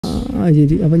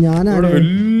ശരി. അപ്പൊ ഞാൻ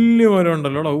വലിയ മരം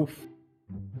ഉണ്ടല്ലോ.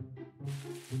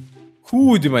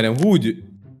 ഹൂജ് മരം, ഹൂജ്.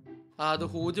 അത്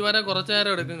ഹൂജ് മരം കുറച്ചു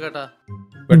നേരം എടുക്കും കേട്ടാ.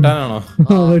 വെട്ടാനാണോ?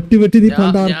 വെട്ടി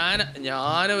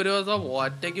ഞാൻ ഒരു ദിവസം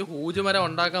ഒറ്റയ്ക്ക് ഹൂജ് മരം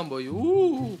ഉണ്ടാക്കാൻ പോയി.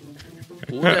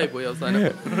 ഹൂജായി പോയി അവസാനം.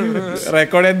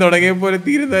 റെക്കോർഡ് ചെയ്യാൻ തുടങ്ങിയപ്പോ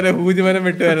തീരുന്നവരെ ഹൂജ് മരം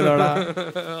വെട്ടുവരുന്നോടാ.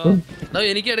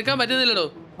 എനിക്ക് എടുക്കാൻ പറ്റുന്നില്ലടോ.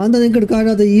 എന്താ നിങ്ങക്ക്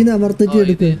എടുക്കാനാത്ത ഈ അമർത്തിച്ച്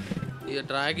എടുക്ക്.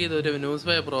 ട്രാക്ക് ചെയ്ത് ഒരു ന്യൂസ്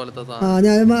പേപ്പർ പോലത്തെ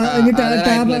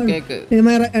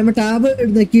ടാബ്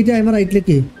നെക്കിട്ട് അതിന്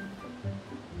റൈറ്റിലേക്ക്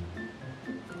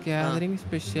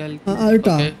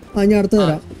ഞാൻ അടുത്ത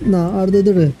തരാം.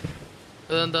 അടുത്തത്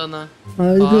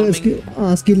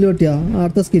സ്കില്ല് കിട്ടിയാ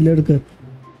അടുത്ത സ്കില്ല് എടുക്ക്.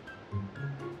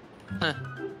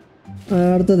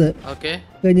 അടുത്തത്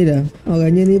കഴിഞ്ഞില്ല?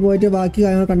 കഴിഞ്ഞ് നീ പോയിട്ട് ബാക്കി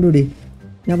കാര്യങ്ങൾ കണ്ടുപിടി.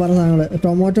 ഞാൻ പറഞ്ഞ സാധനങ്ങള്.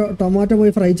 ടൊമാറ്റോ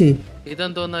പോയി ഫ്രൈ ചെയ്യ്.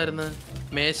 ഇതെന്തോന്നായിരുന്നു?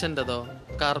 മേശന്റെതോ?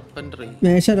 കാർപ്പൻട്രി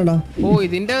മേശടാ. ഓ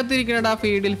ഇതിന്റെ അകത്ത് ഇരിക്കണടാ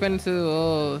ഫീൽഡിൽ ഫെൻസ്. ഓ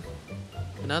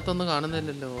ഇതിനകത്തൊന്നും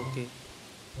കാണുന്നില്ലല്ലോ. ഓക്കെ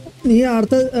നീ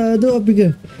അടുത്ത ഇത് ഒപ്പിക്ക്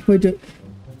പോയിട്ട്.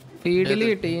 ഫീൽഡിൽ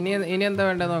കിട്ടി. ഇനി എന്താ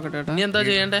വേണ്ടേ നോക്കട്ടെ. ഇനി എന്താ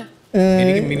ചെയ്യണ്ടേ?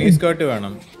 മിനി സ്കേർട്ട്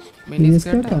വേണം.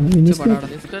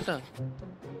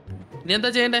 ഇനി എന്താ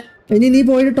ചെയ്യണ്ടേ? ഇനി നീ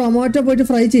പോയിട്ട് ടൊമാറ്റോ പോയിട്ട്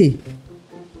ഫ്രൈ ചെയ്യ്.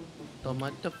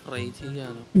 ടൊമാറ്റോ ഫ്രൈ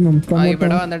ചെയ്യാനോ?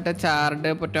 ഇവിടെ വന്നിട്ട് ചാർഡ്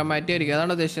ടൊമാറ്റോ ആയിരിക്കും.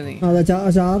 അതാണ് ഉദ്ദേശിച്ചത് നീ? അതെ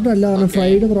ചാർഡ് അല്ല,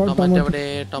 fried tomato.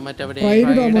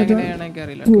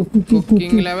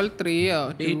 Cooking level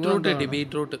 3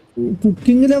 beetroot.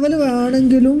 Cooking level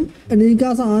വേണമെങ്കിലും എനിക്ക്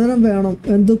ആ സാധനം വേണം.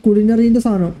 എന്ത് കുളിനറിന്റെ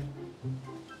സാധനം.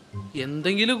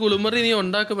 എന്തെങ്കിലും കുളിമറി നീ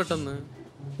ഉണ്ടാക്ക പെട്ടെന്ന്.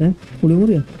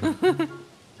 കുളിമുറിയാ?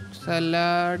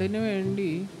 സലാഡിന്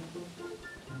വേണ്ടി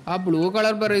ആ ബ്ലൂ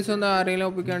കളർ ബെറീസ് ഒന്ന് ആരെങ്കിലും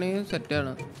ഒപ്പിക്കുകയാണെങ്കിൽ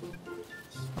സെറ്റാണ്.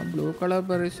 ബ്ലൂ കളർ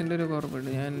ബെറീസിന്റെ ഒരു കുറവുണ്ട്.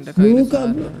 ഞാൻ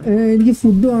എനിക്ക്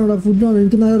ഫുഡ് വേണോ? ഫുഡ് വേണം.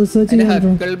 എനിക്ക് റിസർച്ച്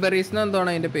ഹക്കിൾ ബെറീസ് എന്തോണ്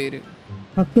അതിന്റെ പേര്?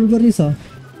 ഹക്കിൾ ബെറീസാ?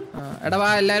 എടാ വാ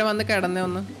എല്ലാരും വന്ന് കിടന്നേ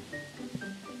ഒന്ന്.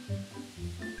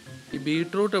 ഈ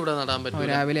ബീട്രൂട്ട് ഇവിടെ നടാൻ പറ്റും.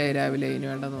 രാവിലെ ഇനി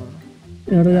വേണ്ടെന്ന് തോന്നുന്നു.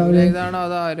 ഇതാണോ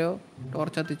അതോ ആരോ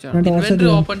ടോർച്ച് കത്തിച്ചാണോ? ഇൻവെന്ററി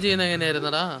ഓപ്പൺ ചെയ്യുന്നത്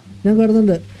എങ്ങനെയായിരുന്നടാ? ഞാൻ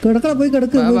കിടന്നുണ്ട്. കിടക്കടാ പോയി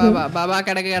കിടക്ക്. ബാബാ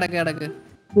കിടക്ക്.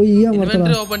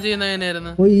 ഇൻവെന്ററി ഓപ്പൺ ചെയ്യുന്നത്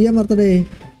എങ്ങനെയായിരുന്നു? പോയി ഈ അമർത്തടേ.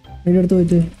 അതിന്റെ അടുത്ത്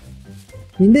പോയിട്ട്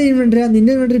നിന്റെ ഇൻവെന്ററിയാ?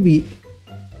 നിന്റെ ഇൻവെന്ററി ബി.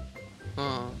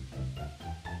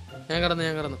 ഞാൻ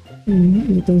കിടന്നു.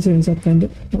 27 സെക്കൻഡ്.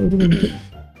 ഒരു മിനിറ്റ്.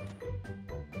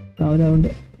 രാവിലെ ആവണ്ട്.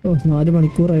 4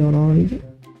 മണിക്കൂറായി ഓണോ?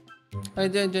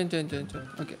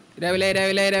 രാവിലെ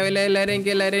എല്ലാരും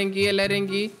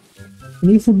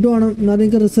നീ ഫുഡ് വേണം, എന്നാലും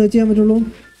എനിക്ക് റിസർച്ച് ചെയ്യാൻ പറ്റുള്ളൂ.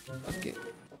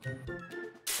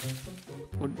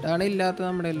 ഫുഡാണ് ഇല്ലാത്ത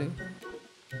നമ്മുടെ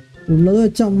ഉള്ളത്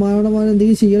വെച്ച് അമ്മാവയുടെ മോനെ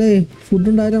എന്തെങ്കിലും ചെയ്യണേ. ഫുഡ്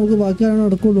ഉണ്ടായാലും നമുക്ക് ബാക്കി കാര്യങ്ങൾ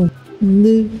നടക്കുള്ളൂ.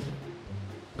 എന്ത്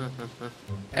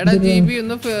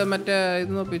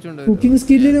കുക്കിംഗ്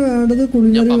സ്കില്ലിന് വേണ്ടത്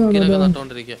കുളിനറി വേണം.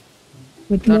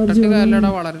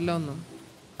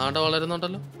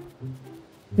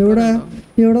 എവിടെ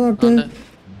നട്ട്?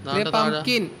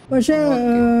 പക്ഷെ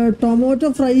ടൊമാറ്റോ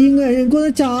ഫ്രൈയിങ്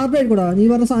എനിക്കൊന്ന് ചാർഡ് ആയിക്കൂടാ. നീ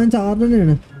പറഞ്ഞ സാധനം ചാർഡ്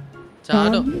തന്നെയാണ്.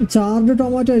 ചാർഡ്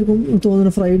ടൊമാറ്റോ ആയിരിക്കും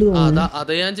തോന്നുന്നു. ഫ്രൈഡ്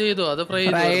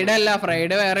ഫ്രൈഡ് അല്ല,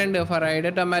 ഫ്രൈഡ് വേറെ ഉണ്ട്. ഫ്രൈഡ്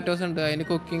ടൊമാറ്റോസ് ഉണ്ട്. അതിന്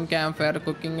cooking camp fire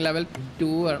cooking level 2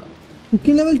 വേണം.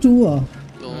 Cooking level 2ആ?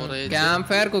 Camp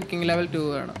fire cooking level 2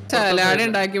 വേണം. സലാഡ്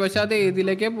ഉണ്ടാക്കി പക്ഷെ അത്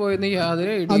ഏതിലേക്കേ പോയെന്ന്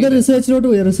യാതൊരു അത് റിസർച്ചിലോട്ട്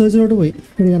പോയി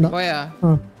പോയാ?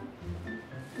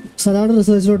 സലാഡ്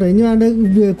റിസർച്ചിലോട്ട്. ഇനി വേണ്ട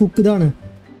കുക്ക് ഇതാണ്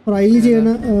ഫ്രൈ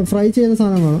ചെയ്യുന്ന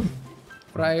സാധനം വേണം.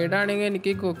 ഫ്രൈഡ് ആണെങ്കിൽ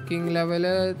എനിക്ക് കുക്കിംഗ്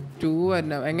ലെവല് 2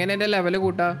 വരണം. എങ്ങനെ എന്റെ ലെവല്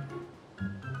കൂട്ടാ?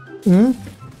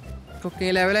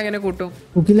 കുക്കിംഗ് ലെവൽ എങ്ങനെ കൂട്ടും?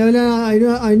 കുക്കിംഗ് ലെവൽ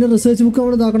അതിന്റെ റിസർച്ച് ബുക്ക്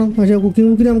നമ്മൾ ഇതാക്കണം. പക്ഷെ കുക്കിംഗ്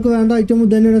ബുക്കിൽ നമുക്ക് വേണ്ട ഐറ്റം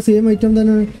തന്നെയാണ്. സെയിം ഐറ്റം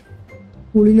തന്നെയാണ്.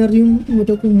 കുളിനറിയും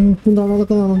മറ്റേ ഉപ്പും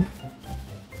താണതൊക്കെ വേണം.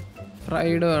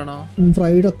 ഫ്രൈഡ് വേണോ?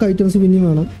 ഫ്രൈഡ് ഒക്കെ ഐറ്റംസ് പിന്നെയും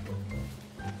വേണം.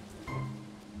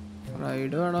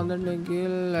 ഫ്രൈഡ്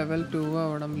വേണമെന്നുണ്ടെങ്കിൽ ലെവൽ 2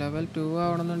 ആവണം. ലെവൽ 2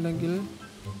 ആവണമെന്നുണ്ടെങ്കിൽ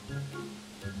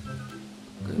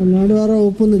അല്ലാണ്ട് വേറെ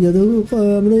ഒപ്പൊന്നുമില്ല. അത്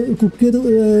നമ്മള് കുക്ക് ചെയ്ത്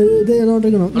ഇത്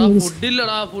ചെയ്തോണ്ടിരിക്കണം.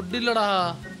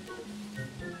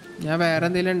 ഞാൻ വേറെ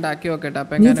എന്തെങ്കിലും ഉണ്ടാക്കി നോക്കട്ടെ.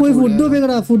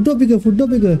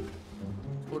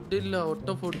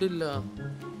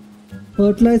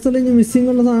 ഫെർട്ടിലൈസറിൽ ഇനി മിസ്സിംഗ്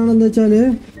ഉള്ള സാധനം എന്താ വെച്ചാല്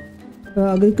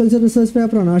അഗ്രികൾച്ചർ റിസർച്ച്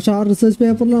പേപ്പറാണ്. പക്ഷെ ആ റിസർച്ച്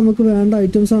പേപ്പറിൽ നമുക്ക് വേണ്ട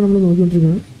ഐറ്റംസ് ആണ് നമ്മൾ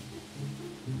നോക്കിക്കൊണ്ടിരിക്കുന്നത്.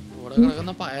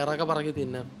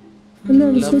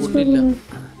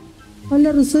 അല്ല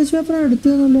റിസർച്ച് പേപ്പറാണ്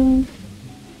എടുത്തതല്ലോ.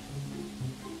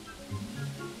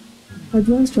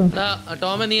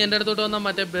 ടോമ നീ എന്റെ അടുത്തോട്ട് വന്നാ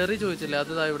മറ്റേ ബെറി ചോദിച്ചില്ലേ?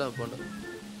 അത് ഇവിടെ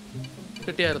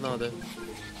കിട്ടിയായിരുന്നോ?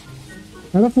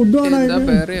 അത് ഫുഡ്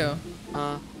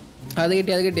അത്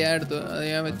കിട്ടി എടുത്തു. അത്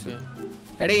ഞാൻ വെച്ചു.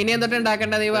 എടാ ഇനി എന്തൊട്ട്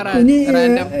ഉണ്ടാക്കണ്ടത് നീ പറ.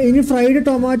 ഇനി ഫ്രൈഡ്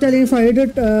ടൊമാറ്റോ അല്ലെങ്കിൽ ഫ്രൈഡ്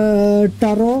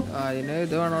ടറോ. അതിന്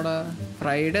ഇത് വേണോടാ.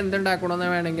 ഫ്രൈഡ് എന്തുണ്ടാക്കണമെന്ന്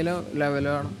വേണമെങ്കിലും ലെവൽ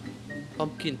വേണം.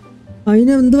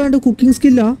 അതിന് എന്ത് വേണ്ട? കുക്കിംഗ്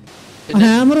സ്കില്ലാ?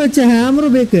 ഹാമർ വെച്ച ഹാമർ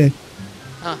ഉപയോഗിക്ക്.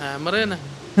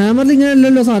 ഹാമറിൽ ഇങ്ങനെ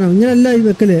അല്ലല്ലോ സാധനം, ഇങ്ങനെ അല്ല ഈ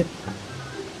വെക്കല്.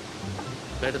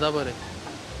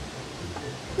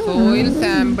 Soil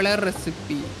sampler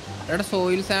recipe.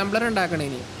 Soil sampler ഉണ്ടാക്കണേ.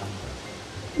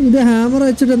 ഇത് ഹാമർ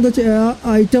വെച്ചിട്ട് എന്താ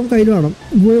ഐറ്റം കയ്യിൽ വേണം.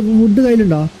 വുഡ്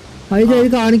കയ്യിലുണ്ടോ? അതിൽ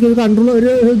കാണിക്കും ഒരു കൺട്രോൾ, ഒരു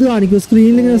ഇത് കാണിക്കും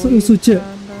സ്ക്രീനിൽ ഇങ്ങനെ സ്വിച്ച്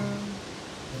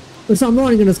ഒരു സംഭവം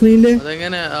കാണിക്കണ്ട സ്ക്രീനില്.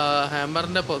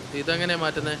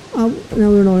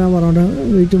 ഞാൻ പറഞ്ഞോട്ടെ,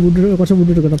 വെയിറ്റ് കുറച്ച്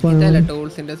വുഡ് എടുക്കട്ടെ.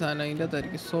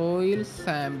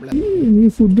 ഈ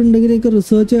ഫുഡ് ഉണ്ടെങ്കിൽ എനിക്ക്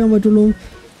റിസർച്ച് ചെയ്യാൻ പറ്റുള്ളൂ.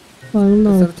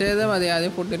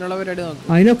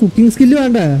 അതിനാ കുക്കിംഗ് സ്കില്ല്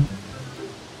വേണ്ടേ?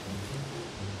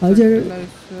 അത്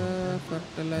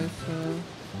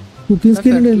കുക്കിംഗ്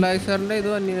സ്കില്ല് ഇത്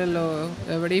വന്നില്ലല്ലോ.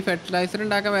 എവിടെ ഈ ഫെർട്ടിലൈസർ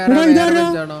ഉണ്ടാക്കാൻ വേറെ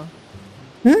ബെഞ്ചാണോ?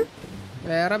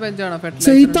 വേറെ ബെഞ്ചാണോ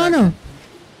സെയ്ത്താനോ?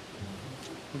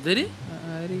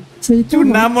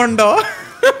 ചുണ്ണാമ്പുണ്ടോ?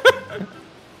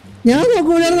 ഞാൻ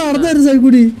നോക്കുമ്പോൾ നടന്നായിരുന്നു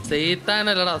സൈക്കൂടി.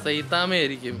 സെയ്ത്താനല്ലടാ,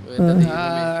 സെയ്ത്താമയായിരിക്കും.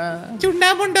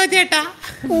 ചുണ്ണാമ്പുണ്ടോ ചേട്ടാ?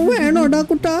 വേണോടാ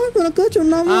കുട്ടാ നിനക്ക്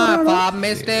ചുണ്ണാമ്പ്?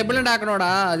 ടേബിൾ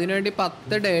ഉണ്ടാക്കണോടാ. അതിനുവേണ്ടി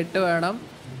 10 ഡേറ്റ് വേണം.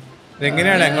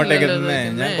 എങ്ങനെയാണ് അങ്ങോട്ടേക്ക് എത്തുന്നേ?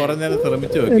 ഞാൻ കുറെ നേരം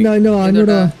ശ്രമിച്ചു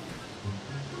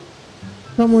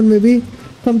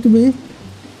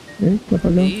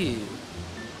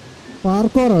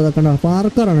പാർക്കോറാ. അതൊക്കെ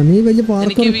പാർക്കറാണ്. നീ വലിയ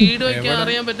പാർക്കർ വീട് വെക്കാൻ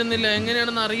അറിയാൻ പറ്റുന്നില്ല,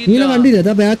 എങ്ങനെയാണെന്ന് അറിയില്ല. നീ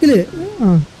കണ്ടില്ലേ ബാക്കില്?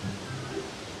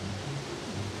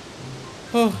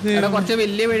 കുറച്ച്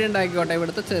വലിയ വീട് ഉണ്ടാക്കിക്കോട്ടെ.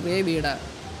 ഇവിടുത്തെ ചെറിയ വീടാ.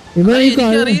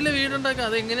 അറിയില്ല വീടുണ്ടാക്കാം.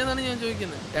 അത് എങ്ങനെയാണെന്നാണ് ഞാൻ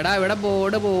ചോദിക്കുന്നത്. എടാ ഇവിടെ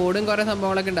ബോർഡും കുറെ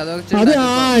സംഭവങ്ങളൊക്കെ ഉണ്ട്. അത്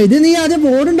ഇത് നീ ആദ്യം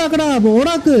ബോർഡ് ഉണ്ടാക്കടാ.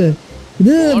 ബോർഡാക്ക്.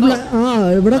 ഇത്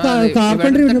ഇവിടെ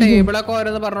കാർപ്പൻട്രി ടേബിളൊക്കെ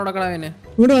ഓരോന്ന് പറഞ്ഞു കൊടുക്കണം അവന്.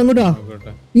 ഇങ്ങോട്ടാ.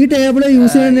 ഈ ടേബിള്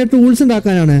യൂസ് ചെയ്യുന്ന ടൂൾസ്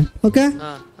ഉണ്ടാക്കാനാണ്. ഓക്കെ,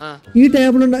 ഈ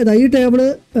ടേബിൾ ഈ ടേബിള്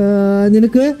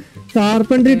നിനക്ക്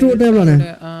കാർപ്പൻട്രി ടേബിളാണ്.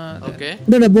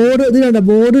 ഇതണ്ട ബോർഡ്. ഇത് കണ്ട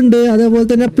ബോർഡ് ഉണ്ട്. അതേപോലെ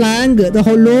തന്നെ പ്ലാങ്ക്,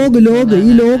 ലോഗ്. ഈ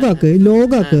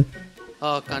ലോഗാക്ക്.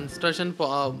 കൺസ്ട്രക്ഷൻ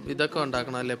ഇതൊക്കെ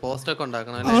ഉണ്ടാക്കണം അല്ലേ? പോസ്റ്റ് ഒക്കെ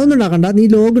ഉണ്ടാക്കണം. അതൊന്നും ഉണ്ടാക്കണ്ട, നീ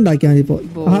ലോഗ് ഉണ്ടാക്കിയാൽ മതി. ഇപ്പൊ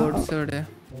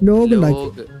ലോഗ് ഉണ്ടാക്കി.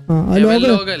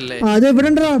 അത് ഇവിടെ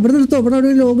ഉണ്ടോ? ഇവിടെ നിർത്തോ. ഇവിടെ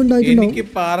ലോഗ് ഉണ്ടാക്കിണ്ടോ? എനിക്ക്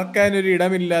പാർക്കാൻ ഒരു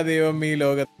ഇടമില്ല ദൈവം ഈ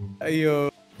ലോകത്ത്. അയ്യോ,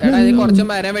 കുറച്ച്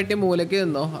മരം വെട്ടി മൂലക്ക്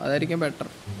നിന്നോ, അതായിരിക്കും ബെറ്റർ.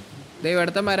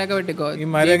 ഇവിടുത്തെ മരമൊക്കെ വെട്ടിക്കോ. ഈ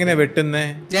മരം എങ്ങനെ വെട്ടുന്നേ?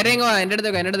 എന്റെ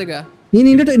അടുത്തേക്കാ. നീ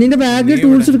നിന്റെ ബാഗിൽ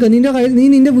ടൂൾസ് എടുക്ക. നീ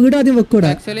നിന്റെ വീട് ആദ്യം വെക്കൂടാ.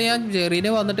 ആക്ച്വലി ഞാൻ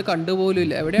ജെറിനെ വന്നിട്ട് കണ്ടുപോലും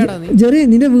ഇല്ല. എവിടെയാണോ നീ? ജെറി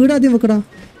നിന്റെ വീട് ആദ്യം വെക്കടാ.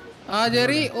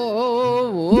 ജെറി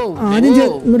ആദ്യം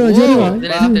ഇങ്ങോട്ടോ. ജെറി വാ.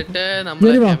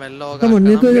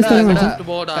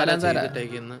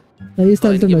 ഈ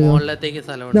സ്ഥലത്തുണ്ടോ?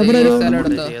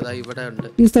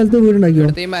 ഈ സ്ഥലത്ത് വീടുണ്ടാക്കിയോ?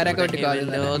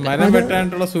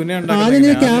 ആദ്യം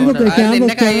നീ ക്യാമ്പ്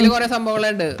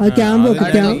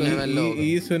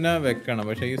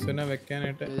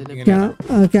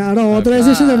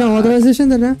ഓതറൈസേഷൻ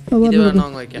തന്നെ.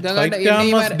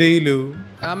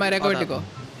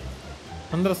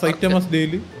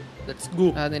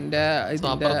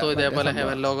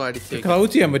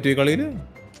 ക്രൗച്ച് ചെയ്യാൻ പറ്റുമോ ഈ കളിയില്?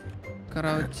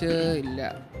 ക്രൗച്ച് ഇല്ല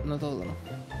എന്ന് തോന്നുന്നു.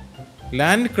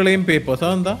 ലാൻഡ് ക്ലെയിം പേപ്പേഴ്സ്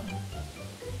അതെന്താ?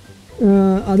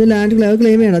 അത് ലാൻഡ്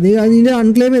ക്ലെയിം ചെയ്യണം. നീ അതിന്റെ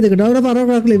അൺക്ലെയിം ചെയ്തിട്ട് അവിടെ പറഞ്ഞ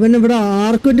ഇവൻ ഇവിടെ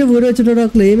ആർക്കിന്റെ വീട് വെച്ചിട്ട്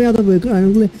ക്ലെയിം ചെയ്യാതെ പോയി,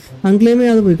 അൺക്ലെയിം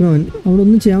ചെയ്യാതെ പോയിക്കണം. അവൻ അവിടെ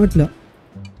ഒന്നും ചെയ്യാൻ പറ്റില്ല.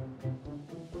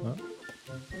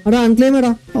 അവിടെ അൺക്ലെയിം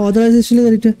ചെയ്യടാ. ഓതറൈസേഷനിൽ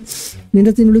കയറിയിട്ട്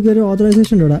നിന്റെ തിന്നുള്ളിൽ കയറി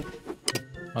ഓതറൈസേഷൻ ഉണ്ട് ഇവിടെ.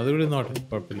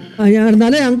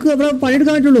 എന്നാലേ ഞങ്ങക്ക് ഇവിടെ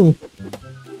പണിയെടുക്കാൻ പറ്റുള്ളൂ.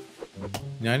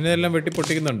 ഞാനിതെല്ലാം വെട്ടി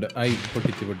പൊട്ടിക്കുന്നുണ്ട്.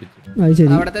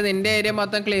 അവിടത്തെ നിന്റെ ഏരിയ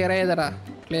മൊത്തം clear ചെയ്തടാ.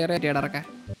 Clear ചെയ്തിടക്കെ.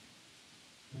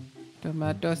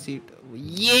 Tomato seed.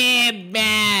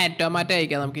 Tomato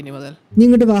അയക്കാം നമുക്ക് ഇനി മുതൽ. നീ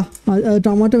ഇങ്ങോട്ട് വാ.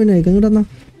 ടൊമാറ്റോ പിന്നെ അയക്കാം. ഇങ്ങോട്ട് വന്നാ.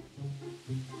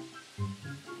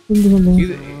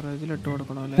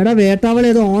 എടാ വേട്ടാവളി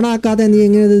ഇത് ഓണാക്കാതെ നീ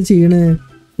എങ്ങനെ ഇത് ചെയ്യണേ?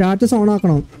 സ്റ്റാറ്റസ്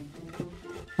ഓണാക്കണം,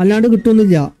 അല്ലാണ്ട്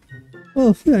കിട്ടുന്നില്ല. ഓ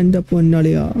എന്റെ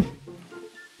പൊന്നാളിയാ.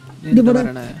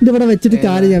 ഇതിവിടെ വെച്ചിട്ട്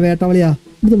കാര്യ വേട്ടാവളിയാ.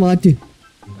 ഇത് മാറ്റ്.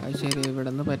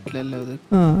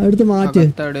 എടുത്ത് മാറ്റ്.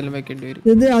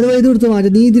 ഇത് എടുത്ത് മാറ്റ്.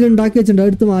 നീ ഇതിൽ ഉണ്ടാക്കി വെച്ചിട്ടുണ്ടോ?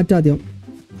 എടുത്ത് മാറ്റാ ആദ്യം.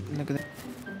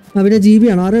 പിന്നെ GB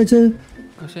ആണ് ആരാ വെച്ചത്?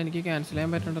 എനിക്ക് ക്യാൻസൽ ചെയ്യാൻ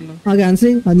പറ്റണ്ടല്ലോ. ക്യാൻസൽ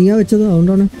നീയാ വെച്ചത്,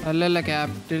 അതുകൊണ്ടാണ്. അല്ലല്ല,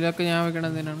 ക്യാപിറ്റലൊക്കെ ഞാൻ വെക്കണം.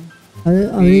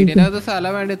 എന്തിനാണ്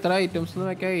സ്ഥലം വേണ്ട? ഇത്ര ഐറ്റംസ് ഒന്നും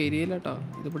വെക്കാൻ ഏരിയയില്ല കേട്ടോ.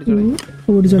 ഇത്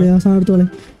പിടിച്ചോളെ. ആ സാധനം എടുത്തോളെ.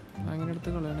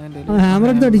 ഹാമർ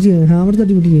എടുത്ത് അടിച്ച്, ഹാമർ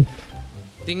തട്ടി പിടിക്ക്.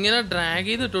 ഇങ്ങനെ ഡ്രാഗ്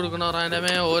ചെയ്തിട്ട് കൊടുക്കണോ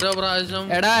റാൻഡമേ ഓരോ പ്രാവശ്യം?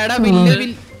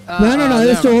 വേണോ?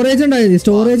 സ്റ്റോറേജ് ഉണ്ടായത്.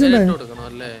 സ്റ്റോറേജ് ഉണ്ടായത്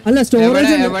അല്ല,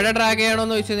 സ്റ്റോറേജ് എവിടെ ഡ്രാഗ്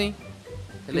ചെയ്യണോന്ന് ചോദിച്ചു നീ.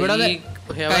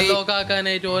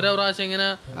 ആക്കാനായിട്ട് ഓരോ പ്രാവശ്യം ഇങ്ങനെ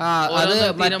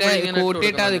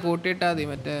കൂട്ടിയിട്ടാ മതി.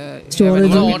 മറ്റേ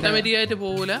ഓട്ടോമാറ്റിക് ആയിട്ട്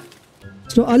പോകൂല.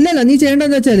 അല്ലല്ല, നീ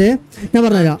ചെയ്യേണ്ടതെന്ന് വെച്ചാല് ഞാൻ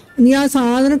പറഞ്ഞുതരാം. നീ ആ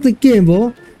സാധനം ക്ലിക്ക് ചെയ്യുമ്പോ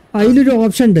അതിലൊരു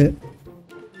ഓപ്ഷൻ ഉണ്ട്.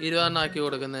 20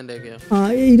 കൊടുക്കുന്നതിന്റെയൊക്കെയോ?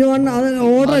 20 അത്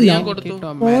ഓർഡർ അല്ല.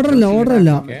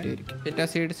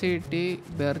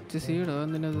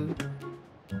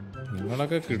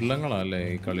 നിങ്ങളൊക്കെ കിള്ളങ്ങളല്ലേ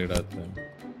ഈ കളിയുടെ അകത്ത്.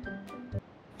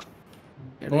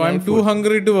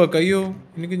 അയ്യോ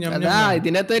എനിക്ക്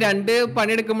ഇതിനകത്ത് 2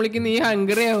 പണിയെടുക്കുമ്പോഴേക്കും നീ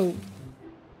ഹംഗ്രി ആവും.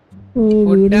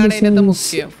 ഫുഡാണ് ഇതിനകത്ത്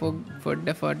മുഖ്യം.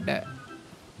 ഫുഡ്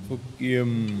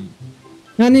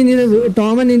ഞാൻ ഇനി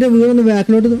ടോമൻ നിന്റെ വീടൊന്ന്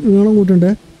ബാക്കിലോട്ട് നീളം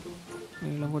കൂട്ടുണ്ട്.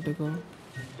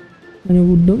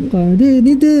 വുഡും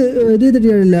ഇത്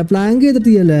ചെയ്തിട്ടില്ല, പ്ലാങ്ക്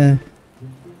ചെയ്തിട്ടില്ലേ?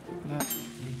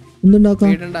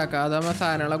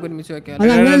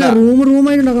 അതങ്ങനല്ല,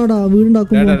 റൂമായിട്ട് ഉണ്ടാക്കാടാ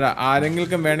വീടുണ്ടാക്കുമ്പോ.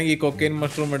 ആരെങ്കിലും വേണമെങ്കിൽ കൊക്കൈൻ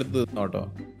മഷ്റൂം എടുത്ത് നോട്ടോ.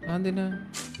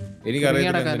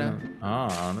 എനിക്കറിയത്തില്ല.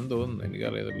 ആണെന്ന് തോന്നുന്നു,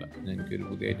 എനിക്കറിയത്തില്ല. എനിക്കൊരു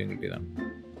പുതിയ ഐറ്റം കിട്ടിയതാണ്.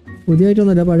 പുതിയ ഐറ്റം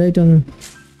ഒന്നല്ല, പഴയ ഐറ്റം.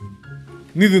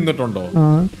 നീ തിന്നിട്ടുണ്ടോ?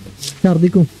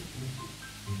 ഛർദിക്കും.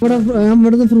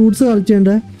 ഇവിടുന്ന് ഫ്രൂട്ട്സ്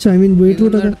കളിച്ചുണ്ട്.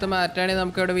 ബീട്രൂട്ട് മാറ്റാണെങ്കിൽ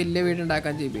നമുക്ക് ഇവിടെ വലിയ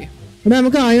വീടുണ്ടാക്കാൻ ചെയ്യും.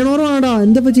 നമുക്ക് അയണോറോ ആടാ,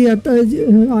 എന്താ ചെയ്യാ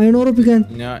അയണോറപ്പിക്കാൻ?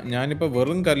 ഞാനിപ്പോ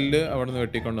വെറും കല്ല് അവിടെ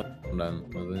വെട്ടിക്കൊണ്ടുണ്ടായിരുന്നു.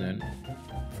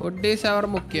 ഫുഡ് ഈസ് അവർ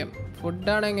മുഖ്യം.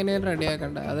 ഫുഡാണ് എങ്ങനെയും റെഡി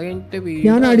ആക്കണ്ടേ. അത് കഴിഞ്ഞിട്ട്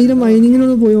ഞാൻ അടിയിൽ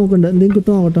മൈനിങ്ങിനൊന്ന് പോയി നോക്കണ്ട, എന്തെങ്കിലും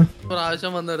കിട്ടും നോക്കട്ടെ.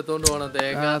 പ്രാവശ്യം വന്ന് എടുത്തോണ്ട് പോണം.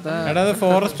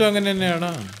 ഫോറസ്റ്റ് അങ്ങനെ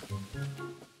തന്നെയാണോ?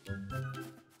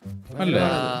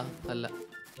 അല്ല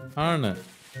ആണ്.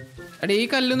 ഈ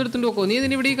കല്ലൊന്നും എടുത്തോണ്ട് പോക്കോ. നീ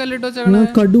ഇതിന് ഇവിടെ ഈ കല്ലിട്ടോ?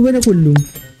 കടുവനെ കൊല്ലും.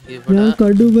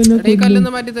 ഈ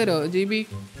കല്ലൊന്ന് മാറ്റി തരോ GB?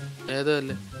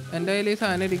 ഏതല്ലേ എന്റെ കയ്യിൽ ഈ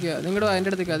സാധനം ഇരിക്കുക. നിങ്ങളുടെ അതിന്റെ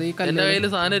അടുത്തേക്ക് അത് ഈ എന്റെ കയ്യില്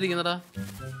സാധനം ഇരിക്കുന്നടാ.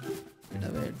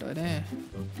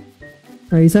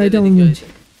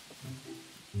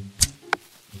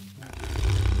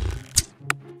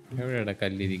 എവിടെയാ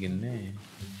കല്ലിരിക്കുന്നേ?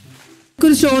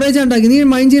 ഒരു സ്റ്റോറേജ് ഉണ്ടാക്കി. നീ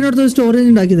മൈൻഡ് ചെയ്യുന്നിടത്ത് ഒരു സ്റ്റോറേജ്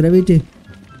ഉണ്ടാക്കി തരാം. വെയിറ്റ്,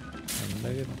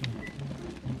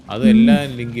 അതെല്ലാം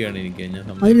ലിങ്ക് ചെയ്യണം എനിക്ക്.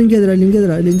 ലിങ്ക് ചെയ്തരാ.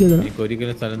 എനിക്ക്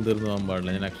ഒരിക്കലും സ്ഥലം തീർന്നു പോകാൻ പാടില്ല.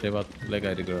 ഞാൻ അക്ഷയപാത്രത്തിലെ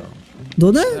കാര്യങ്ങളാണ്.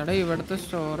 ഇവിടുത്തെ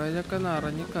സ്റ്റോറേജ് ഒക്കെ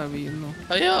നിറഞ്ഞു കവിയുന്നു.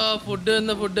 അയ്യോ ഫുഡ്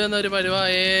ഒരു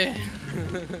പരിവായേ.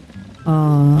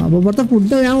 അപ്പൊ ഇവിടുത്തെ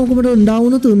ഫുഡ് ഞാൻ നോക്കുമ്പോ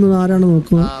ഉണ്ടാവുന്ന തിന്നു. ആരാണ്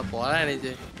നോക്കുന്നത്?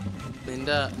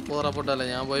 നിന്റെ പൂറപ്പൊട്ടല്ലേ,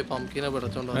 ഞാൻ പോയി പംകിനെ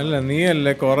പിടിച്ചോണ്ട്. അല്ല നീ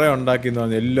അല്ലേ കൊറേ ഉണ്ടാക്കി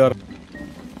എല്ലാവരും.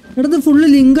 എടുത്ത് ഫുള്ള്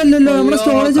ലിങ്ക് അല്ലല്ലോ, നമ്മുടെ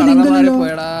സ്റ്റോറേജ് ലിങ്ക് അല്ലല്ലോ.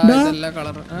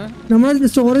 നമ്മളെ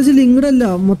സ്റ്റോറേജ് ലിങ്ക്ഡ് അല്ല,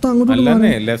 മൊത്തം അങ്ങോട്ട്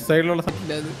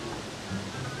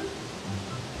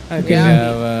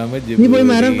നീ പോയി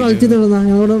മരം കളിച്ചു തരുന്ന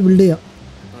ഞങ്ങളോട് ബിൽഡ് ചെയ്യാം.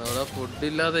 ഫുഡ്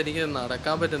ഇല്ലാതെ എനിക്ക്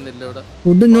നടക്കാൻ പറ്റുന്നില്ല ഇവിടെ.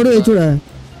 ഫുഡ് എന്നോട് കഴിച്ചൂടെ?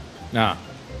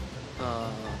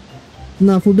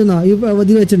 ഫുഡ് ഈ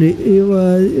ഇതിൽ വെച്ചിട്ടുണ്ട്, ഈ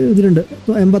ഇതിലുണ്ട്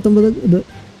 89 ഇത്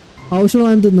ആവശ്യമുള്ള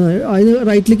തിന്നു. അതിന്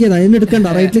റൈറ്റ് ക്ലിക്ക് ചെയ്താ, അതിന് എടുക്കണ്ട,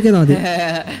 റൈറ്റ് ക്ലിക്ക് ചെയ്താൽ മതി.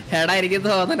 എടാ എനിക്ക്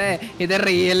തോന്നണേ ഇത്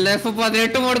റിയൽ ലൈഫ്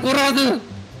 18 മണിക്കൂറാണ്.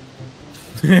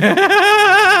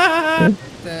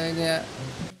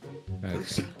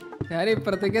 ഞാൻ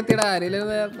ഇപ്പുറത്തേക്ക് എത്തിടാ.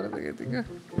 ആരെങ്കിലും അപ്പുറത്തേക്ക് എത്തിക്ക.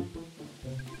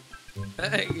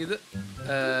 ഇത്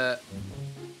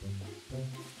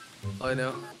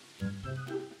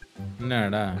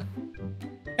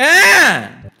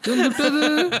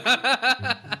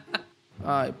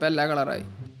ഇപ്പൊ എല്ലാ കളറായി.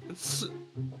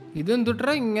 ഇത്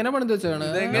എന്തുട്ടാ ഇങ്ങനെ പണിത് വെച്ചാണ്?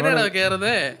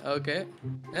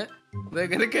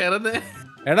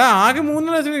 എടാ ആകെ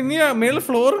 3 ഇനി മേളിൽ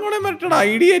ഫ്ലോറും കൂടെ മറ്റടാ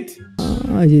ഐഡിയറ്റ്.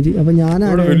 ശരി, അപ്പൊ ഞാൻ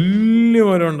വലിയ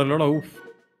മരം ഉണ്ടല്ലോ.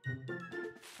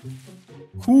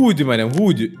 ഹൂജ് മരം,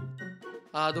 ഹൂജ്.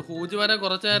 അത് ഹൂജ് മരം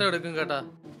കുറച്ചു നേരം എടുക്കും കേട്ടാ.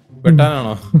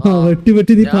 വെട്ടാനാണോ?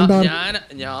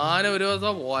 ഞാൻ ഒരു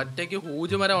ദിവസം ഒറ്റയ്ക്ക്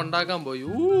ഹൂജ് മരം ഉണ്ടാക്കാൻ പോയി.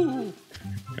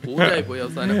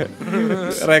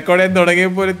 റെക്കോർഡ് ചെയ്യാൻ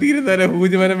തുടങ്ങിയപ്പോ തീരുന്നവരെ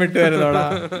ഹൂജുമരം വിട്ടുവരുന്നോടാ.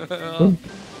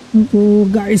 അപ്പോൾ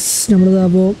ഗൈസ് നമ്മളിതാ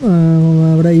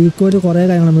അവിടെ ഈക്കോയിൽ കുറേ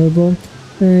കാര്യങ്ങൾ നമ്മളിപ്പോൾ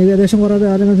ഏകദേശം കുറേ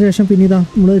കാലങ്ങൾക്ക് ശേഷം പിന്നെ ഇതാ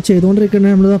നമ്മൾ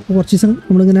ചെയ്തുകൊണ്ടിരിക്കുന്നത്. നമ്മളിതാ കുറച്ച് ദിവസം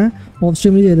നമ്മളിങ്ങനെ ഓഫ്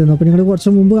സ്ട്രീമിൽ ചെയ്തിരുന്നു. അപ്പോൾ നിങ്ങൾ കുറച്ച്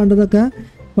മുമ്പ് കണ്ടതൊക്കെ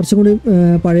കുറച്ചും കൂടി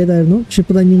പഴയതായിരുന്നു. പക്ഷെ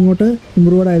ഇപ്പോൾ തന്നെ ഇങ്ങോട്ട്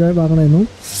ഇമ്പ്രൂവ്ഡ് ആയ ഭാഗമായിരുന്നു.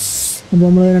 അപ്പോൾ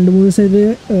നമ്മൾ 2-3 ദിവസമായിട്ട്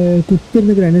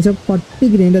കുത്തിരുന്ന് ഗ്രൈൻഡ് വെച്ചാൽ പട്ടി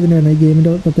ഗ്രൈൻഡ് അതിനായിരുന്നു ഈ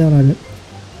ഗെയിമിൻ്റെ പ്രത്യേകത.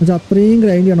 എന്നുവെച്ചാൽ അത്രയും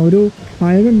ഗ്രൈൻഡ് ചെയ്യണം. ഒരു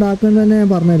അയൺ ഉണ്ടാക്കുന്നത് തന്നെ ഞാൻ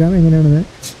പറഞ്ഞുതരാം എങ്ങനെയാണെന്ന്.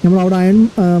 നമ്മൾ അവിടെ അയൺ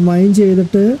മൈൻ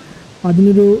ചെയ്തിട്ട്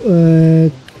അതിനൊരു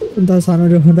എന്താ സാധനം,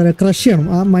 ഒരു എന്താ പറയുക, ക്രഷ് ചെയ്യണം.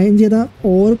 ആ മൈൻ ചെയ്ത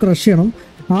ഓർ ക്രഷ് ചെയ്യണം.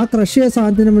 ആ ക്രഷ് ചെയ്ത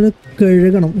സാധനത്തിന് നമ്മൾ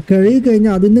കഴുകണം. കഴുകി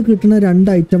കഴിഞ്ഞാൽ അതിൽ നിന്ന് കിട്ടുന്ന 2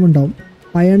 ഐറ്റം ഉണ്ടാവും.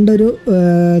 അയണിൻ്റെ ഒരു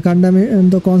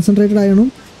എന്തോ കോൺസെൻട്രേറ്റഡ് അയണും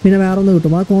പിന്നെ വേറെ ഒന്ന്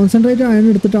കിട്ടും. ആ കോൺസെൻട്രേറ്റഡ് അയൺ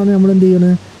എടുത്തിട്ടാണ് നമ്മൾ എന്ത്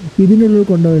ചെയ്യുന്നത്, ഇതിനുള്ളിൽ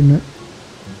കൊണ്ടുവരുന്നത്.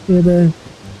 ഏത്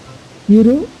ഈ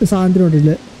ഒരു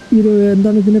സാധനത്തിനുണ്ടല്ലേ, ഈ ഒരു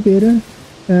എന്താണ് ഇതിൻ്റെ പേര്,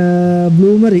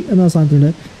 ബ്ലൂമറി എന്ന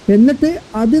സാധനത്തിനുണ്ട്. എന്നിട്ട്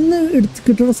അതിൽ നിന്ന്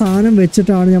കിട്ടുന്ന സാധനം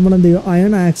വെച്ചിട്ടാണ് നമ്മൾ എന്ത് ചെയ്യുക,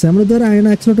 അയൺ ആക്സ്. നമ്മളിതുവരെ അയൺ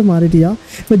ആക്സിലോട്ട് മാറിയിട്ട് ചെയ്യുക.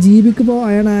 ഇപ്പോൾ GB ക്ക് ഇപ്പോൾ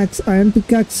അയൺ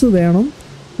പിക്കാക്സ് വേണം.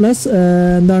 പ്ലസ്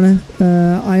എന്താണ്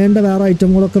അയണിൻ്റെ വേറെ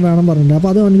ഐറ്റങ്ങളൊക്കെ വേണം പറഞ്ഞിട്ടുണ്ട്. അപ്പോൾ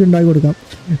അത് അവനക്ക് ഉണ്ടാക്കി കൊടുക്കാം.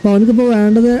 അപ്പോൾ അവനക്കിപ്പോൾ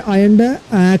വേണ്ടത് അയണിൻ്റെ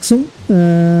ആക്സും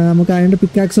നമുക്ക് അയണിൻ്റെ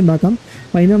പിക്കാക്സ് ഉണ്ടാക്കാം.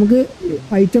 അപ്പോൾ അതിന് നമുക്ക്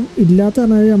ഐറ്റം ഇല്ലാത്ത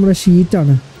പറഞ്ഞാൽ നമ്മുടെ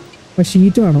ഷീറ്റാണ്. അപ്പോൾ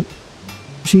ഷീറ്റ് വേണം.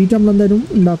 ഷീറ്റ് നമ്മളെന്തായാലും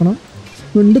ഉണ്ടാക്കണം.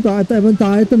 ഉണ്ട്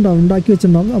താഴത്തുണ്ടാവും, ഉണ്ടാക്കി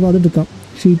വെച്ചിട്ടുണ്ടാവും. അപ്പോൾ അത് എടുക്കാം.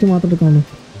 ഷീറ്റ് മാത്രം എടുക്കാമല്ലോ.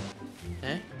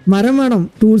 മരം വേണം,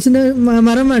 ടൂൾസിൻ്റെ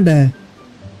മരം വേണ്ടേ?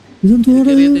 ഇതും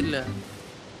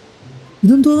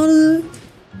തോന്നുന്നത്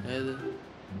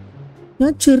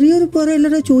ഞാൻ ചെറിയൊരു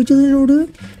പറയല്ലേ ചോദിച്ചതിനോട്.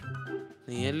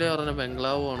 നീയല്ലേ പറഞ്ഞ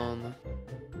ബംഗ്ലാവ് പോണോന്ന്.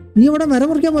 നീ ഇവിടെ മരം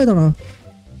മുറിക്കാൻ പോയതാണോ?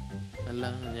 അല്ല,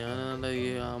 ഞാൻ ഈ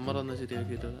ആമർ ഒന്ന്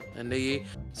ശരിയാക്കിയിട്ടില്ല. എന്റെ ഈ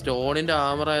സ്റ്റോണിന്റെ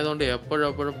ആമർ ആയതുകൊണ്ട്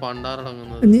എപ്പോഴും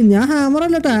പണ്ടാറടങ്ങുന്നത്. ഞാൻ ഹാമർ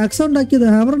അല്ല ടാക്സ് ഉണ്ടാക്കിയത്.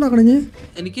 ഹാമർ ഉണ്ടാക്കണേ.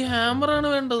 എനിക്ക് ഹാമർ ആണ്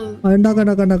വേണ്ടത്.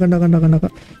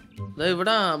 ഉണ്ടാക്കാം.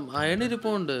 ഇവിടെ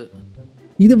അയണിരിപ്പുണ്ട്.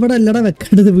 ഇതിവിടെ അല്ലടാ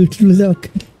വെക്കേണ്ടത്, വീട്ടിലുള്ള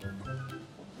വെക്കേണ്ടത്.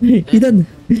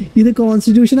 ഇത്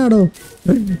കോൺസ്റ്റിറ്റ്യൂഷൻ ആണോ?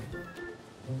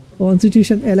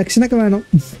 കോൺസ്റ്റിറ്റ്യൂഷൻ ഇലക്ഷനൊക്കെ വേണം.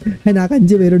 ഞങ്ങൾക്ക്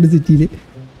 5 പേരുണ്ട് സിറ്റിയിൽ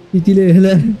 5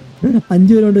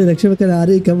 പേരുണ്ട്. ഇലക്ഷൻ വെക്കാൻ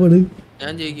ആരും ജയിക്കാൻ പോണ്?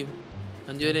 ഞാൻ ജയിക്കും.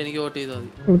 5 പേര് എനിക്ക് വോട്ട് ചെയ്താൽ മതി.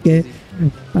 ഓക്കെ,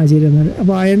 ശരി എന്നാൽ.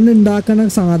 അപ്പോൾ അയൺ ഉണ്ടാക്കുന്ന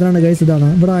സാധനമാണ് ഗൈസ്. ഇതാണ്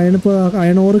ഇവിടെ അയൺ. ഇപ്പോൾ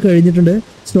അയൺ ഓർ കഴിഞ്ഞിട്ടുണ്ട്,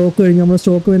 സ്റ്റോക്ക് കഴിഞ്ഞ് നമ്മൾ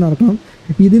സ്റ്റോക്ക് പോയി നടക്കണം.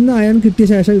 ഇതിൽ നിന്ന് അയൺ കിട്ടിയ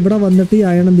ശേഷം ഇവിടെ വന്നിട്ട് ഈ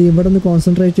അയൺ എന്ത് ചെയ്യും? ഇവിടെ നിന്ന്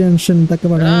കോൺസെൻട്രേഷൻ ഇതൊക്കെ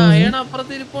പറയാം.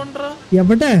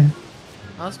 എവിടെ?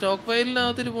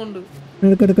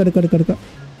 എടുക്കാം.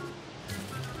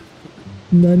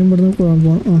 എന്തായാലും ഇവിടെ നിന്ന്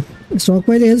പോകണം. സ്റ്റോക്ക്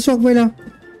ഫയൽ ഏത് സ്റ്റോക്ക് ഫയലാ?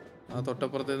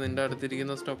 തൊട്ടപ്പുറത്ത് നിന്റെ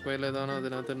അടുത്തിരിക്കുന്ന സ്റ്റോക്ക് ഫയൽ ഏതാണ്?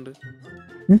 അതിനകത്തുണ്ട്.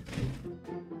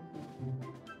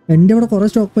 എന്റെ അവിടെ കുറെ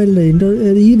സ്റ്റോക്ക് ഫയൽ ഉണ്ട്.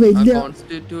 ഈ വലിയ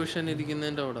കോൺസ്റ്റിറ്റ്യൂഷൻ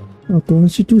ഇരിക്കുന്നതിന്റെ അവിടെ.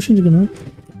 കോൺസ്റ്റിറ്റ്യൂഷൻ ഇരിക്കണം.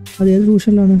 അത് ഏത്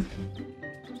ട്യൂഷനിലാണ്?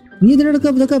 നീ ഇതിനെടുക്ക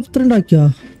ഇതൊക്കെ എത്ര ഉണ്ടാക്കിയാ?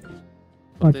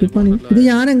 പട്ടിപ്പണി. ഇത്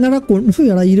ഞാൻ എങ്ങനെ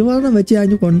കൊണ്ടുപോയടാ? 20 വെച്ച്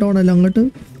ഞാൻ കൊണ്ടുപോകണല്ലോ അങ്ങോട്ട്.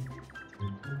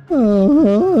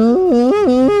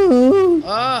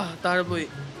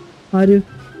 ആര്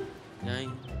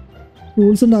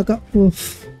റൂൾസ് ഉണ്ടാക്കാം?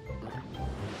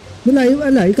 ഇത് ലൈവ്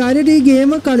അല്ല. ഈ കാര്യമായിട്ട് ഈ ഗെയിം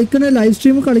കളിക്കുന്ന ലൈവ്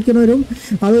സ്ട്രീം കളിക്കുന്നവരും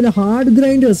അതുപോലെ ഹാർഡ്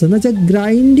ഗ്രൈൻഡേഴ്സ് എന്ന് വെച്ചാൽ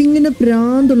ഗ്രൈൻഡിങ്ങിന്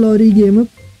പ്രാന്തുള്ളവർ ഈ ഗെയിം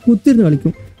കുത്തിരുന്ന്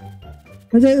കളിക്കും.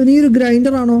 എന്നുവെച്ചാൽ നീ ഒരു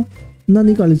ഗ്രൈൻഡർ ആണോ എന്നാൽ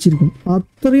നീ കളിച്ചിരിക്കും.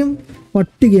 അത്രയും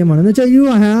പട്ടി ഗെയിമാണ്. എന്ന് വെച്ചാൽ ഈ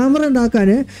ഹാമർ ഉണ്ടാക്കാൻ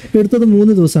എടുത്തത്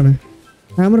 3 ദിവസമാണ്.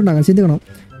 ഹാമർ ഉണ്ടാക്കാൻ ചിന്തിക്കണം.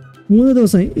 3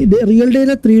 ദിവസം. റിയൽ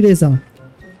ഡേയിലെ 3 ഡേയ്സാണ്.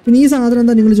 പിന്നെ ഈ സാധനം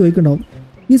എന്താ നിങ്ങൾ ചോദിക്കണ്ടാവും.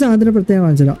 ഈ സാധനത്തിന് പ്രത്യേകം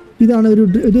കാണിച്ചില്ല. ഇതാണ്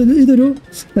ഇതൊരു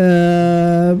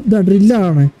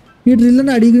ഡ്രില്ലാണ്. ഈ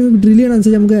ഡ്രില്ലിൻ്റെ അടി ഡ്രില്ല്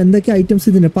ചെയ്യണനുസരിച്ച് നമുക്ക് എന്തൊക്കെ ഐറ്റംസ്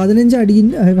ഇതിൻ്റെ 15 അടി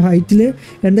ഹൈറ്റിൽ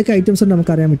എന്തൊക്കെ ഐറ്റംസ് ഉണ്ട്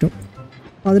നമുക്ക് അറിയാൻ പറ്റും.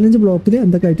 15 ബ്ലോക്കിൽ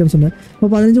എന്തൊക്കെ ഐറ്റംസ് ഉണ്ട്. അപ്പോൾ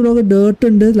 15 ബ്ലോക്ക് ഡേർട്ട്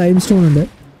ഉണ്ട്, ലൈം സ്റ്റോൺ ഉണ്ട്.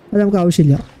 അത് നമുക്ക്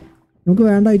ആവശ്യമില്ല. നമുക്ക്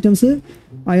വേണ്ട ഐറ്റംസ്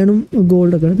അയണും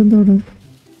ഗോൾഡൊക്കെ. ഇതെന്താണ്?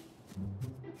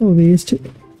 വേസ്റ്റ്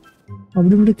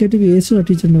അവിടെ ഇവിടെ കേട്ട് വേസ്റ്റ്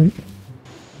തട്ടിച്ചിട്ടുണ്ടാവും.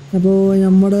 അപ്പോൾ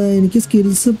എനിക്ക്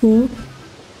സ്കിൽസ് ഇപ്പോൾ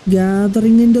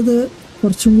ഗ്യാതറിങ്ങിൻ്റെത്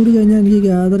കുറച്ചും കൂടി കഴിഞ്ഞാൽ എനിക്ക്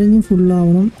ഗ്യാതറിങ്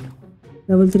ഫുള്ളാവണം.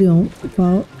 ലെവൽ 3 ആവും.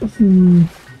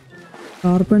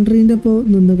 കാർപ്പൻട്രീൻ്റെ ഇപ്പോൾ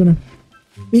നിന്നിക്കണം.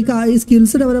 ഈ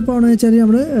സ്കിൽസ് ഡെവലപ്പ് ആവണമെന്ന് വെച്ചാൽ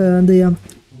നമ്മൾ എന്ത് ചെയ്യാം?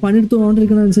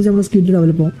 പണിയെടുത്തുകൊണ്ടിരിക്കുന്നതനുസരിച്ച് നമ്മൾ സ്കിൽ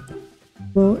ഡെവലപ്പ് ആവും.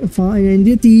 അപ്പോൾ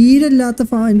എൻ്റെ തീരെ ഇല്ലാത്ത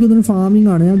എനിക്ക് തോന്നുന്നു ഫാമിംഗ്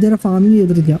ആണ്. ഞാൻ ഇതുവരെ ഫാമിംഗ്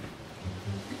ചെയ്തിട്ടില്ല.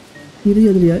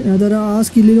 ഞാൻ ഇതുവരെ ആ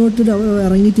സ്കില്ലിലോട്ട്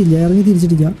ഇറങ്ങി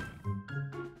തിരിച്ചിട്ടില്ല.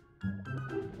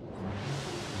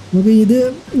 നമുക്ക് ഇത്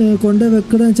കൊണ്ട്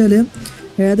വെക്കണമെന്ന് വെച്ചാൽ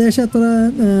ഏകദേശം എത്ര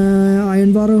അയൺ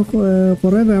ബാർ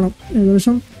കുറേ വേണം.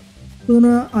 ഏകദേശം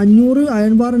 500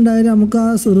 അയൺ ബാർ ഉണ്ടായാലും നമുക്ക് ആ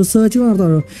റിസർച്ച്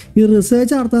നടത്താമല്ലോ. ഈ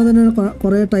റിസർച്ച് നടത്താൻ തന്നെ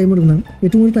കുറേ ടൈം എടുക്കണം.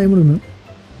 ഏറ്റവും കൂടുതൽ ടൈം എടുക്കണം.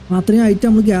 അത്രയും ഐറ്റം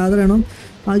നമ്മൾ ഗ്യാദർ ചെയ്യണം.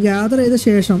 ആ ഗ്യാദർ ചെയ്ത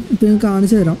ശേഷം ഇപ്പം ഞാൻ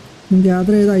കാണിച്ചു തരാം.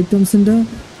 ഗ്യാദർ ചെയ്ത ഐറ്റംസിൻ്റെ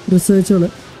റിസർച്ചുകൾ.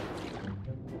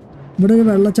 ഇവിടെ ഒരു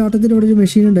വെള്ളച്ചാട്ടത്തിൽ ഇവിടെ ഒരു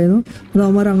മെഷീൻ ഉണ്ടായിരുന്നു. അത്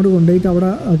അവന്മാർ അങ്ങോട്ട് കൊണ്ടുപോയിട്ട്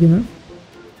അവിടെ ആക്കിയത്.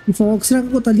 ഈ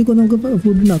ഫോക്സിനൊക്കെ തല്ലിക്കൊന്ന് നമുക്ക്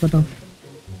ഫുഡ് ഉണ്ടാക്കട്ടോ.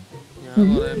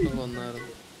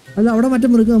 അല്ല അവിടെ മറ്റേ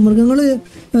മൃഗങ്ങൾ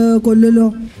കൊല്ലുമല്ലോ.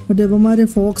 മറ്റേ ഇവന്മാര്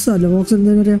ഫോക്സ് അല്ല, ഫോക്സ്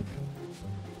എന്താ പറയാ,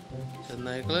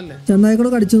 ചെന്നായ്ക്കളെ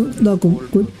കടിച്ചു ഇതാക്കും.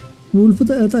 വൂൾഫ്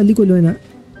തല്ലിക്കൊല്ലും. അതിനെ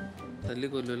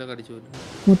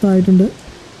മൊത്തമായിട്ടുണ്ട്.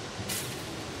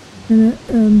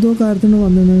 എന്തോ കാര്യത്തിന്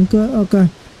വന്നു നിങ്ങൾക്ക്. ഓക്കെ,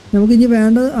 നമുക്ക് ഇനി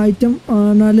വേണ്ട ഐറ്റം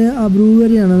പറഞ്ഞാൽ ആ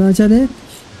ബ്രൂവറിയാണ്. എന്ന് വെച്ചാൽ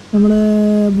നമ്മൾ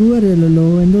ബ്രൂവറി അല്ലല്ലോ,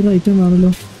 എന്തോ ഒരു ഐറ്റം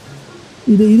ആണല്ലോ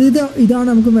ഇതാണ്.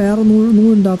 നമുക്ക് വേറെ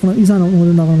നൂലുണ്ടാക്കണം. ഈ സാധനം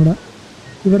നൂലുണ്ടാക്കണം.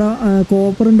 ഇവിടെ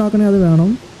കോപ്പർ ഉണ്ടാക്കണേ, അത് വേണം.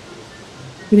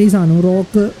 പിന്നെ ഈ സാധനം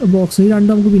റോക്ക് ബോക്സ്, ഈ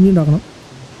രണ്ടും നമുക്ക് പിന്നെ ഉണ്ടാക്കണം.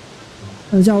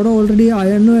 എന്നുവെച്ചാൽ അവിടെ ഓൾറെഡി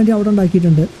അയണിന് വേണ്ടി അവിടെ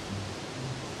ഉണ്ടാക്കിയിട്ടുണ്ട്.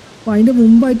 അപ്പോൾ അതിൻ്റെ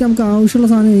മുമ്പായിട്ട് നമുക്ക് ആവശ്യമുള്ള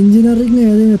സാധനം എഞ്ചിനീയറിങ്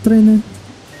എത്രയാണ്?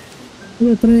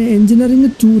 എഞ്ചിനീയറിങ്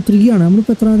 3 ആണ്.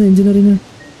 നമ്മളിപ്പോൾ എത്രയാണ് എഞ്ചിനീയറിങ്?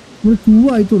 നമ്മൾ 2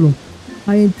 ആയിട്ടുള്ളൂ.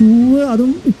 ആ 2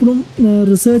 അതും ഇപ്പോഴും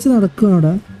റിസർച്ച് നടക്കുകയാണ്.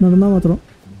 അവിടെ നടന്നാൽ മാത്രം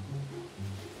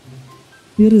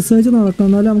ഈ റിസർച്ച് നടക്കണം,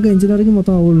 എന്നാലും നമുക്ക് എഞ്ചിനീയറിങ്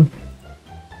മൊത്തം ആവുള്ളൂ.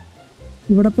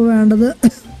 ഇവിടെ ഇപ്പോൾ വേണ്ടത്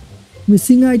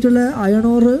മിസ്സിങ് ആയിട്ടുള്ള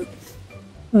അയണോർ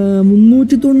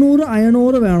 390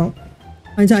 അയണോർ വേണം.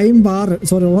 Iron bar,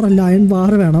 sorry ഓറല്ല, iron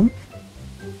bar വേണം.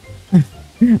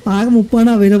 ആകെ 30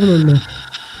 അവൈലബിൾ ഉള്ളു.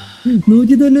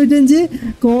 195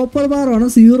 കോപ്പർ ബാർ വേണം,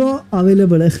 0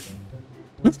 അവൈലബിൾ.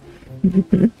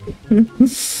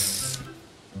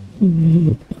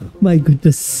 My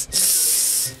goodness.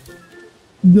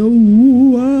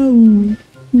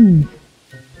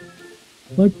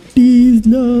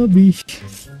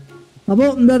 അപ്പോൾ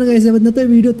എന്താണ് കഴിച്ചത്, ഇന്നത്തെ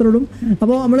വീഡിയോ ഇത്രയും.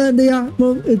 അപ്പോൾ നമ്മൾ എന്ത് ചെയ്യുക, ഇപ്പോൾ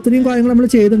ഇത്രയും കാര്യങ്ങൾ നമ്മൾ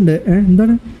ചെയ്തിട്ടുണ്ട്.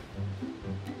 എന്താണ്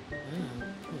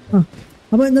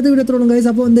അപ്പോൾ ഇന്നത്തെ വീഡിയോ ഇത്രയും കഴിച്ച്.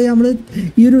 അപ്പോൾ എന്ത് ചെയ്യുക, നമ്മൾ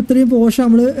ഈ ഒരു ഇത്രയും പോർഷൻ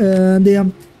നമ്മൾ എന്ത് ചെയ്യാം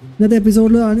ഇന്നത്തെ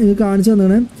എപ്പിസോഡിൽ നിങ്ങൾക്ക് കാണിച്ചു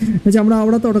തന്നതാണ്. എന്നുവെച്ചാൽ നമ്മൾ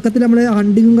അവിടെ തുടക്കത്തിൽ നമ്മൾ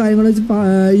ഹണ്ടിങ്ങും കാര്യങ്ങളും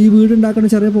ഈ വീട് ഉണ്ടാക്കുന്ന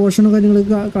ചെറിയ പോർഷനൊക്കെ നിങ്ങൾ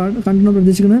കണ്ടെന്ന്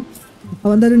പ്രതീക്ഷിക്കുന്നത്.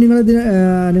 അപ്പോൾ എന്തായാലും നിങ്ങൾ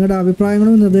നിങ്ങളുടെ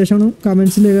അഭിപ്രായങ്ങളും നിർദ്ദേശങ്ങളും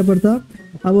കമൻസിൽ രേഖപ്പെടുത്തുക.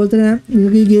 അതുപോലെ തന്നെ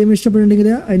നിങ്ങൾക്ക് ഈ ഗെയിം ഇഷ്ടപ്പെടുന്നുണ്ടെങ്കിൽ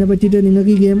അതിനെ പറ്റിയിട്ട്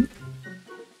നിങ്ങൾക്ക് ഈ ഗെയിം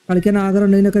കളിക്കാൻ ആഗ്രഹം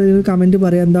ഉണ്ടെങ്കിലൊക്കെ നിങ്ങൾ കമൻറ്റ്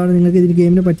പറയാം. എന്താണ് നിങ്ങൾക്ക് ഇതിന്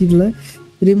ഗെയിമിനെ പറ്റിയിട്ടുള്ളത്.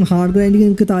 ഇത്രയും ഹാർഡ് ഗ്രൈൻഡിങ്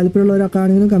നിങ്ങൾക്ക് താല്പര്യമുള്ളവരൊക്കെ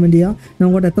ആണെങ്കിലും കമൻറ്റ് ചെയ്യുക.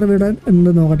 നമുക്കോട്ടെ എത്ര വീട് ഉണ്ട്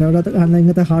നോക്കട്ടെ അവിടെ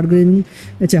ഇങ്ങനത്തെ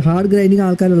ഹാർഡ് ഗ്രൈൻഡിങ്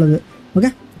ആൾക്കാരുള്ളത്. ഓക്കെ,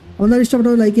 അപ്പോൾ എന്തായാലും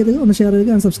ഇഷ്ടപ്പെട്ടവർ ലൈക്ക് ചെയ്ത് ഒന്ന് ഷെയർ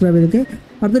ചെയ്ത് സബ്സ്ക്രൈബ് ചെയ്തൊക്കെ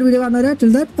അടുത്തൊരു വീഡിയോ കാണുന്നവരെ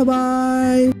ടിൽ ദാറ്റ്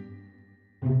ബൈ.